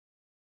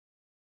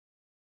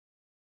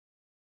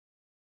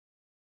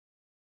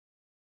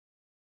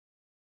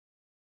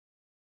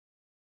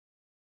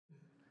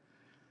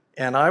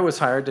And I was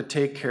hired to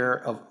take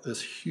care of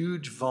this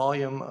huge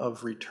volume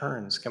of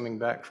returns coming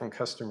back from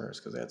customers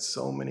because they had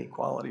so many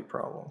quality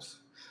problems.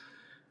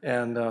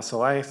 And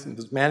so I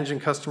was managing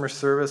customer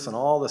service and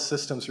all the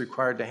systems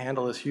required to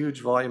handle this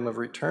huge volume of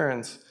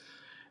returns.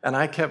 And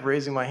I kept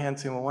raising my hand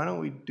saying, well, why don't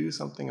we do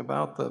something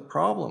about the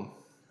problem?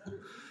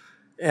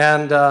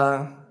 And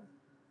so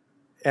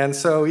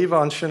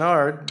Yvon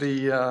Chouinard,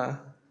 the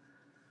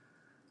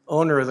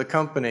owner of the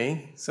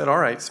company, said, all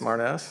right,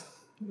 smartass,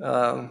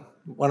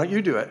 why don't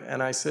you do it?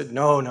 And I said,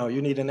 no,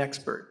 you need an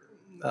expert,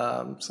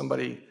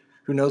 somebody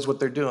who knows what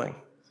they're doing.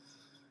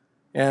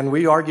 And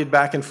we argued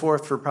back and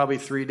forth for probably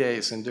 3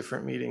 days in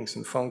different meetings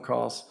and phone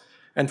calls.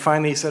 And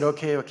finally he said,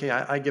 okay,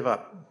 I give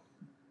up.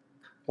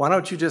 Why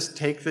don't you just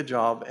take the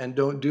job and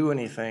don't do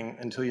anything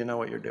until you know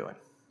what you're doing?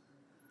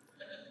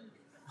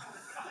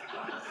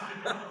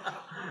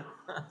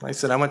 I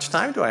said, how much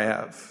time do I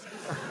have?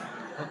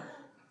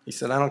 He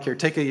said, I don't care,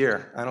 take a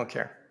year, I don't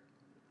care.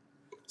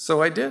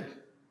 So I did.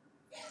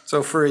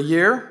 So for a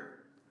year,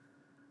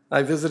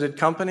 I visited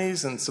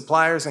companies and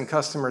suppliers and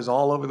customers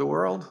all over the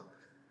world,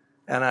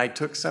 and I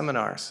took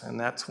seminars, and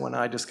that's when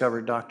I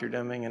discovered Dr.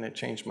 Deming, and it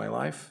changed my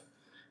life,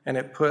 and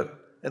it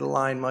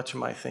aligned much of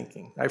my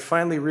thinking. I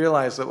finally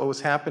realized that what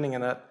was happening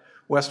in that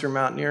Western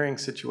mountaineering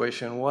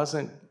situation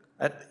wasn't,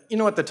 at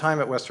the time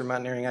at Western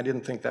Mountaineering, I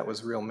didn't think that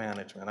was real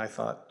management. I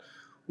thought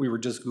we were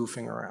just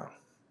goofing around.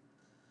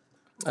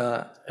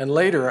 And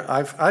later,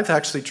 I've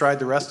actually tried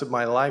the rest of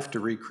my life to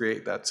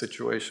recreate that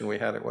situation we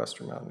had at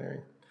Western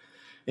Mountaineering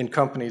in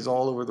companies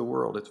all over the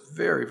world. It's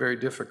very, very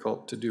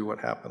difficult to do what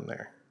happened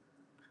there.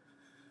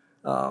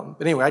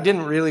 But anyway, I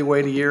didn't really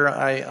wait a year.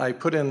 I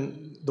put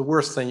in the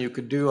worst thing you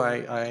could do.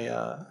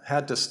 I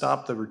had to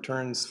stop the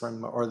returns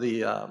or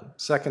the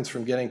seconds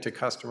from getting to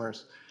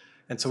customers.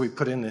 And so we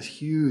put in this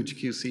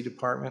huge QC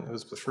department. It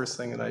was the first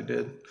thing that I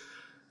did.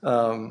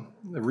 The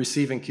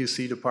receiving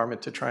QC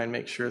department to try and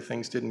make sure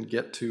things didn't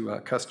get to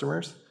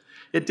customers.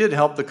 It did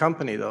help the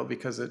company, though,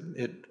 because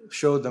it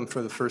showed them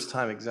for the first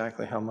time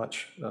exactly how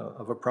much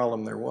of a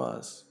problem there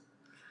was.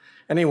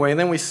 Anyway,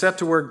 then we set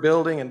to work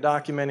building and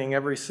documenting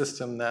every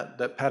system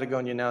that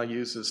Patagonia now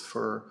uses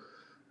for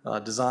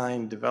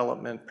design,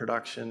 development,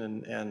 production,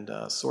 and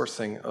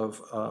sourcing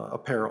of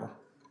apparel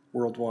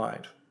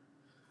worldwide.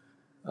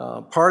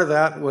 Part of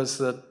that was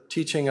the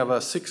teaching of a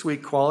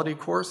 6-week quality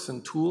course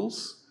in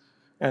tools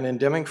and in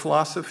Deming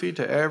philosophy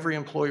to every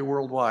employee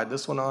worldwide.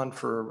 This went on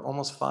for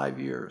almost 5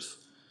 years.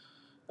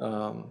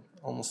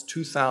 Almost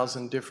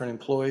 2,000 different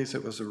employees.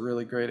 It was a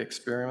really great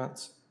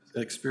experience.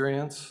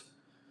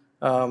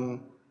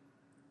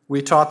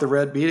 We taught the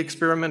red bead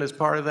experiment as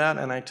part of that,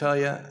 and I tell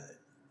you,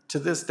 to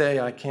this day,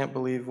 I can't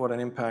believe what an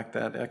impact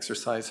that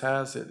exercise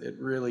has. It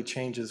really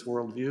changes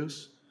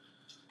worldviews.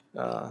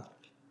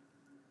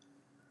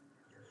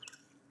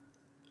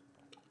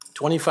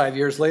 25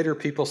 years later,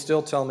 people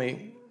still tell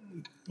me,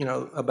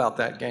 about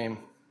that game.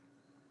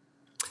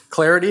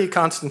 Clarity,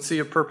 constancy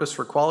of purpose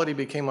for quality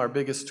became our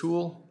biggest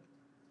tool.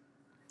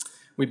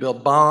 We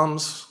built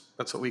BOMs,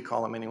 that's what we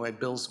call them anyway,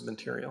 bills of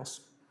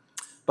materials.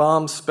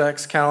 BOMs,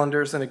 specs,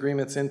 calendars, and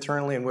agreements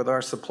internally and with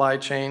our supply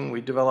chain.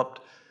 We developed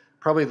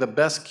probably the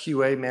best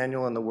QA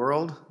manual in the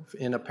world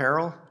in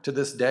apparel. To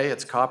this day,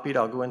 it's copied.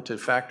 I'll go into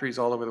factories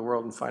all over the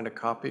world and find a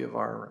copy of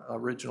our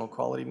original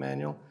quality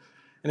manual.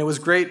 And it was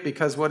great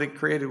because what it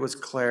created was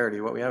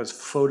clarity. What we had was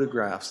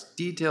photographs,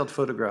 detailed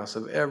photographs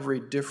of every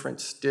different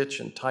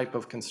stitch and type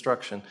of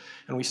construction.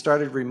 And we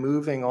started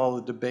removing all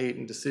the debate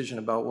and decision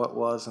about what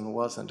was and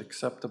wasn't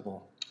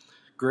acceptable.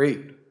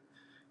 Great.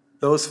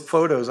 Those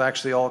photos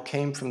actually all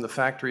came from the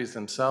factories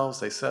themselves.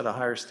 They set a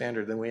higher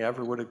standard than we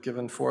ever would have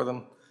given for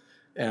them.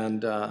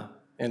 And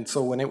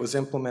so when it was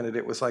implemented,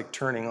 it was like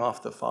turning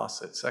off the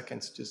faucet.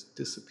 Seconds just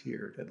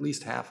disappeared, at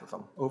least half of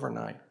them,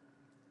 overnight.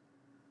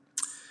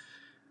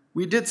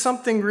 We did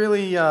something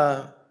really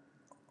on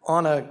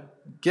a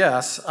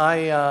guess.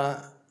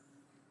 I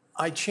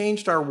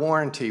changed our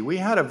warranty. We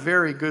had a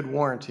very good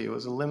warranty. It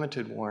was a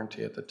limited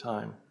warranty at the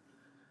time.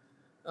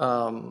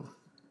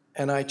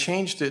 And I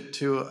changed it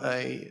to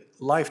a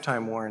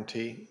lifetime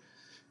warranty.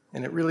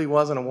 And it really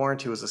wasn't a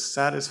warranty, it was a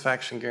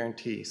satisfaction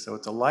guarantee. So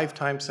it's a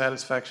lifetime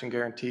satisfaction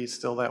guarantee,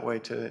 still that way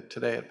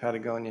today at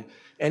Patagonia.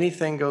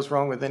 Anything goes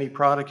wrong with any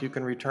product, you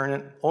can return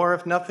it. Or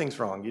if nothing's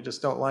wrong, you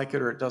just don't like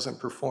it or it doesn't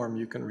perform,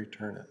 you can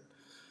return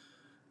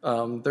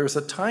it. There's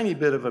a tiny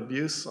bit of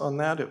abuse on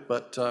that,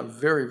 but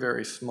very,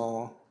 very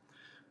small.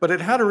 But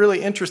it had a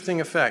really interesting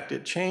effect.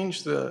 It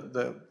changed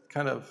the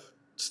kind of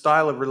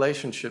style of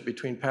relationship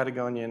between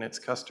Patagonia and its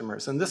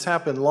customers. And this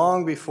happened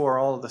long before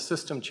all of the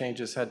system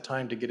changes had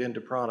time to get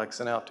into products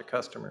and out to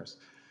customers.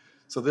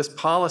 So this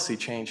policy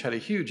change had a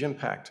huge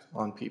impact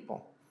on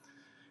people.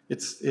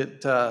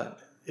 It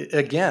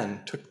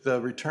again took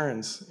the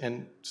returns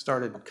and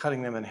started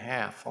cutting them in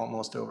half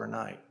almost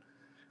overnight.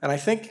 And I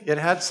think it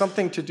had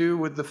something to do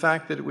with the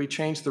fact that we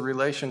changed the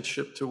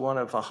relationship to one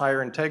of a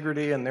higher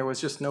integrity and there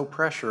was just no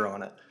pressure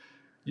on it.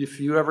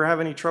 If you ever have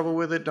any trouble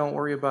with it, don't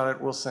worry about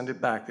it, we'll send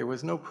it back. There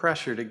was no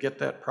pressure to get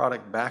that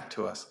product back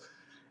to us.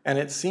 And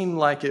it seemed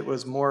like it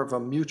was more of a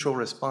mutual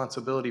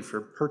responsibility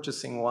for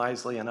purchasing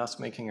wisely and us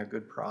making a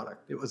good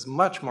product. It was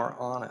much more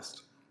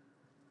honest.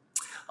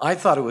 I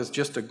thought it was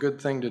just a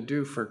good thing to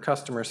do for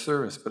customer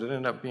service, but it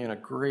ended up being a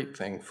great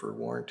thing for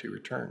warranty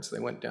returns. They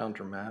went down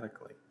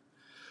dramatically.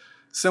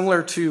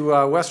 Similar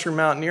to Western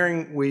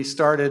Mountaineering, we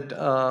started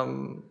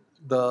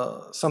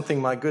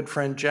something my good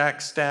friend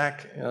Jack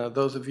Stack,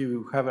 those of you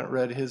who haven't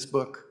read his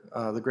book,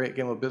 The Great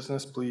Game of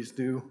Business, please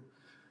do.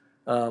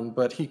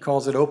 But he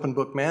calls it open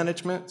book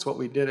management. It's what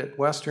we did at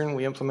Western.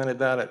 We implemented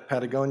that at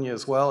Patagonia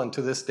as well, and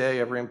to this day,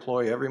 every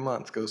employee every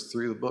month goes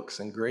through the books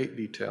in great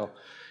detail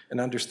and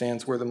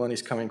understands where the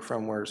money's coming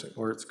from, where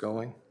it's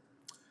going.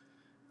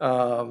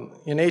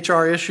 In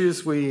HR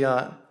issues, we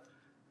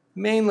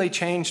mainly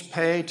changed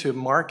pay to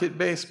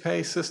market-based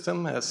pay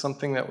system as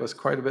something that was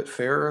quite a bit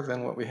fairer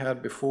than what we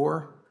had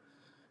before,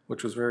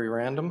 which was very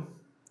random.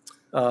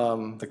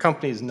 The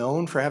company is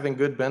known for having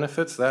good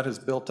benefits. That has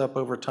built up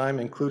over time,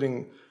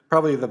 including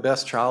probably the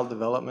best child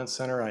development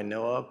center I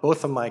know of.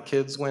 Both of my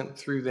kids went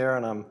through there,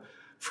 and I'm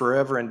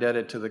forever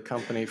indebted to the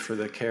company for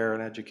the care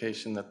and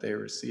education that they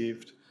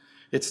received.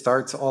 It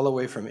starts all the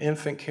way from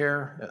infant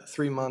care,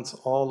 3 months,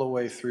 all the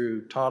way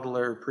through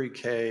toddler,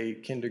 pre-K,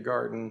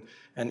 kindergarten,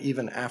 and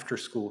even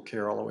after-school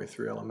care all the way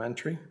through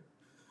elementary.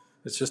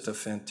 It's just a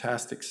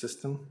fantastic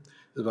system.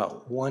 There's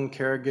about 1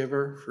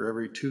 caregiver for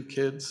every 2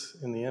 kids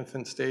in the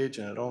infant stage,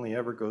 and it only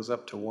ever goes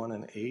up to 1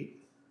 in 8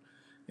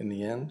 in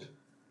the end.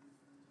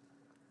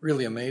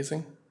 Really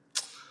amazing.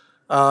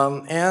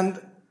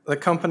 And the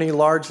company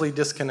largely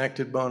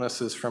disconnected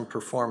bonuses from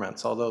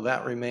performance, although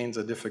that remains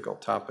a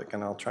difficult topic,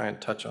 and I'll try and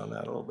touch on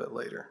that a little bit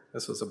later.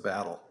 This was a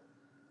battle.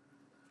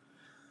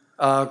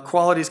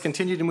 Qualities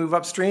continue to move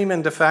upstream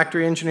into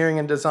factory engineering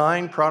and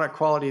design. Product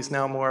quality is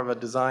now more of a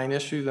design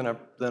issue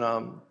than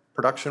a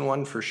production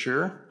one for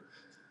sure.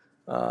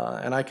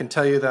 And I can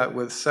tell you that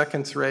with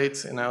seconds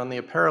rates, and now in the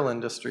apparel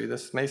industry,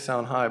 this may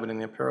sound high, but in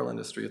the apparel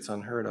industry it's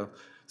unheard of.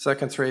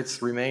 Seconds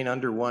rates remain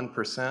under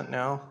 1%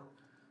 now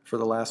for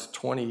the last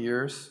 20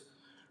 years.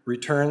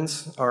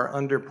 Returns are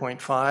under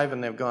 0.5,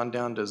 and they've gone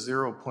down to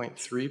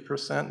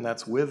 0.3%, and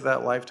that's with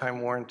that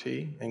lifetime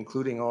warranty,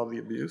 including all the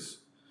abuse.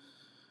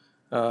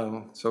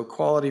 So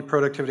quality,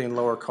 productivity, and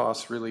lower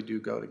costs really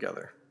do go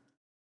together.